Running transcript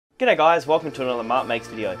G'day guys, welcome to another Mark Makes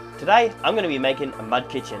video. Today I'm going to be making a mud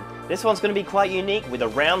kitchen. This one's going to be quite unique with a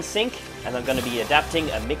round sink, and I'm going to be adapting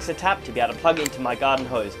a mixer tap to be able to plug it into my garden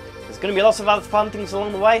hose. There's going to be lots of other fun things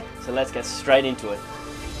along the way, so let's get straight into it.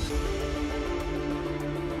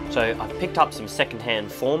 So I've picked up some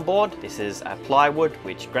second-hand form board. This is a plywood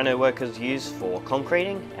which grano workers use for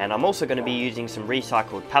concreting, and I'm also going to be using some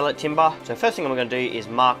recycled pallet timber. So first thing I'm going to do is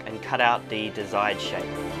mark and cut out the desired shape.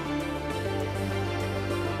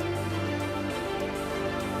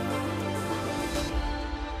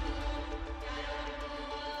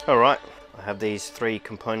 Alright, I have these three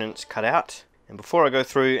components cut out, and before I go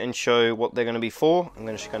through and show what they're going to be for, I'm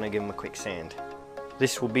just going to give them a quick sand.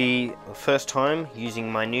 This will be the first time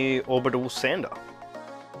using my new orbital sander.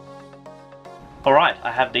 Alright,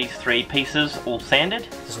 I have these three pieces all sanded.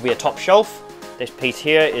 This will be a top shelf. This piece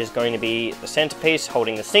here is going to be the centerpiece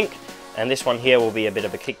holding the sink, and this one here will be a bit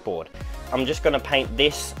of a kickboard. I'm just going to paint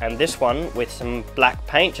this and this one with some black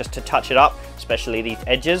paint just to touch it up, especially these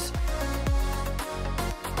edges.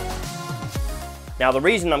 Now the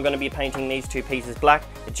reason I'm going to be painting these two pieces black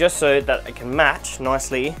is just so that it can match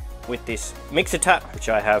nicely with this mixer tap which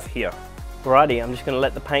I have here. Alrighty, I'm just going to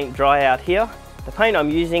let the paint dry out here. The paint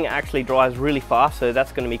I'm using actually dries really fast, so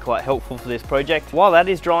that's going to be quite helpful for this project. While that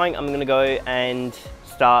is drying, I'm going to go and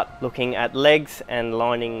start looking at legs and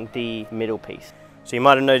lining the middle piece. So you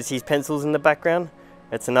might have noticed these pencils in the background.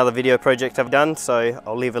 It's another video project I've done, so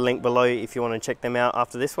I'll leave a link below if you want to check them out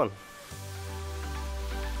after this one.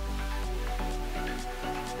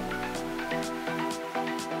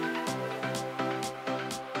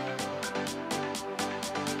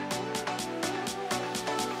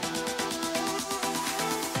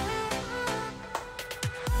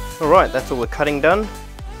 Alright, that's all the cutting done.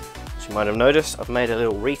 As you might have noticed, I've made a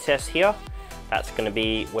little recess here. That's going to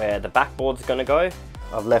be where the backboard's going to go.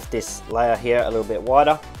 I've left this layer here a little bit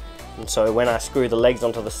wider, and so when I screw the legs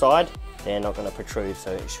onto the side, they're not going to protrude,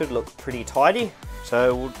 so it should look pretty tidy.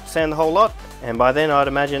 So we'll sand the whole lot, and by then I'd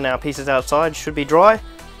imagine our pieces outside should be dry,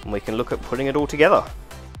 and we can look at putting it all together.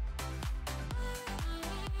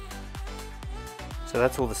 So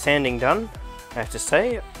that's all the sanding done. I have to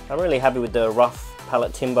say, I'm really happy with the rough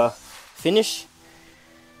pallet timber finish,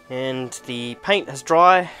 and the paint has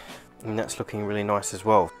dry and that's looking really nice as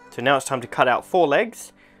well. So now it's time to cut out 4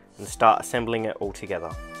 legs and start assembling it all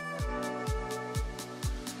together.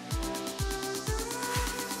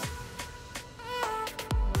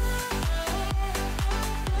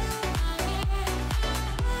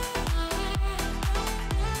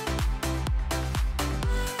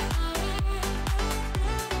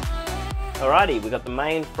 Alrighty, we got the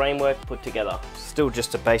main framework put together. Still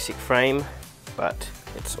just a basic frame, but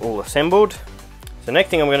it's all assembled. So next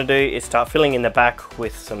thing I'm going to do is start filling in the back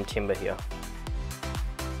with some timber here.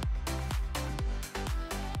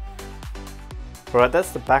 Alright,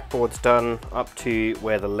 that's the backboards done up to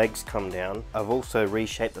where the legs come down. I've also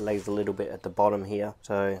reshaped the legs a little bit at the bottom here,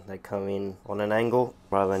 so they come in on an angle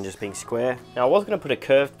rather than just being square. Now I was going to put a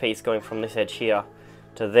curved piece going from this edge here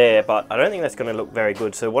to there, but I don't think that's going to look very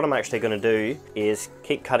good. So what I'm actually going to do is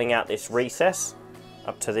keep cutting out this recess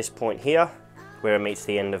up to this point here where it meets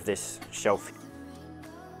the end of this shelf.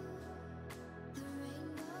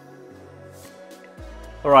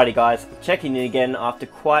 Alrighty guys, checking in again after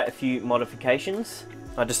quite a few modifications.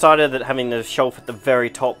 I decided that having the shelf at the very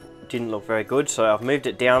top didn't look very good, so I've moved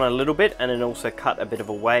it down a little bit and then also cut a bit of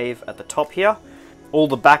a wave at the top here. All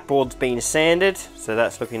the backboard's been sanded, so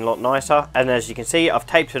that's looking a lot nicer. And as you can see, I've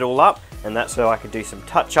taped it all up, and that's so I could do some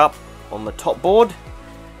touch up on the top board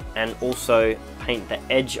and also paint the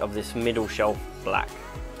edge of this middle shelf black,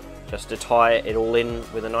 just to tie it all in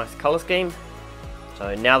with a nice color scheme.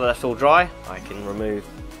 So now that that's all dry, I can remove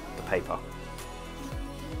the paper.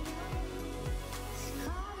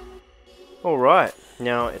 Alright,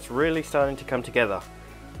 now it's really starting to come together.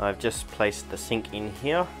 I've just placed the sink in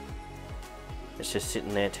here. It's just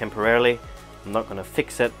sitting there temporarily. I'm not going to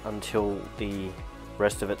fix it until the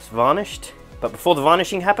rest of it's varnished. But before the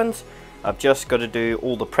varnishing happens, I've just got to do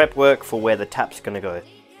all the prep work for where the tap's going to go.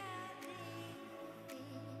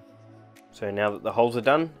 So now that the holes are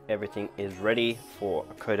done, everything is ready for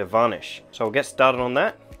a coat of varnish. So I'll get started on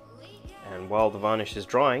that. And while the varnish is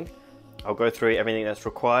drying, I'll go through everything that's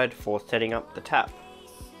required for setting up the tap.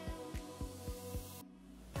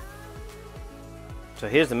 So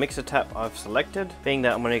here's the mixer tap I've selected. Being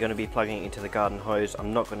that I'm only going to be plugging into the garden hose,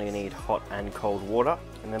 I'm not going to need hot and cold water.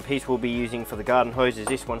 And the piece we'll be using for the garden hose is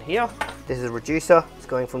this one here. This is a reducer. It's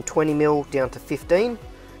going from 20mm down to 15.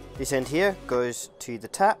 This end here goes to the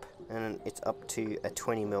tap, and it's up to a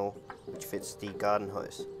 20mm, which fits the garden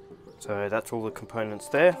hose. So that's all the components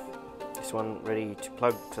there. this one ready to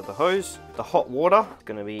plug to the hose. The hot water is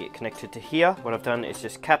going to be connected to here. What I've done is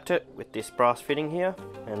just capped it with this brass fitting here,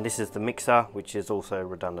 and this is the mixer, which is also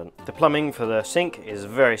redundant. The plumbing for the sink is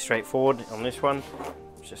very straightforward on this one.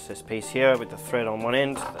 It's just this piece here with the thread on one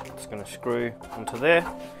end that's going to screw onto there,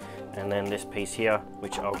 and then this piece here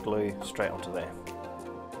which I'll glue straight onto there.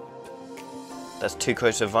 That's 2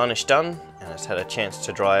 coats of varnish done, and it's had a chance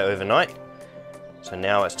to dry overnight. So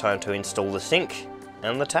now it's time to install the sink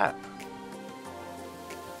and the tap.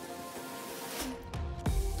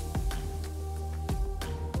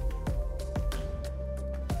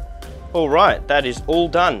 Alright, that is all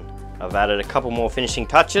done. I've added a couple more finishing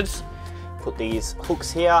touches. Put these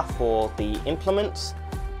hooks here for the implements.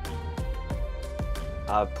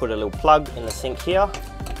 I've put a little plug in the sink here.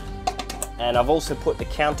 And I've also put the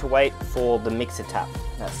counterweight for the mixer tap.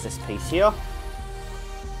 That's this piece here.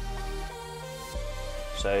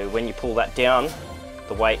 So when you pull that down,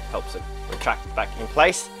 the weight helps it retract back in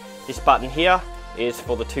place. This button here is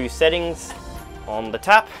for the 2 settings on the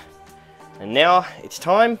tap. And now it's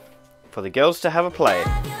time for the girls to have a play.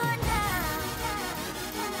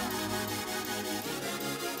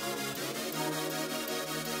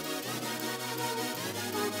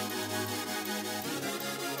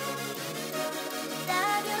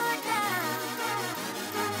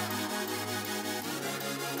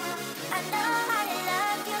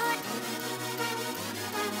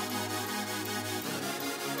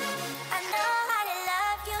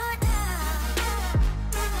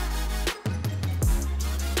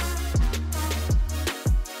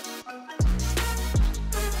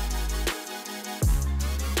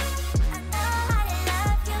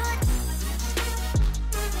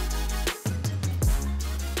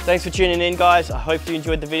 Thanks for tuning in, guys. I hope you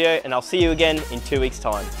enjoyed the video, and I'll see you again in 2 weeks'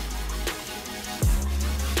 time.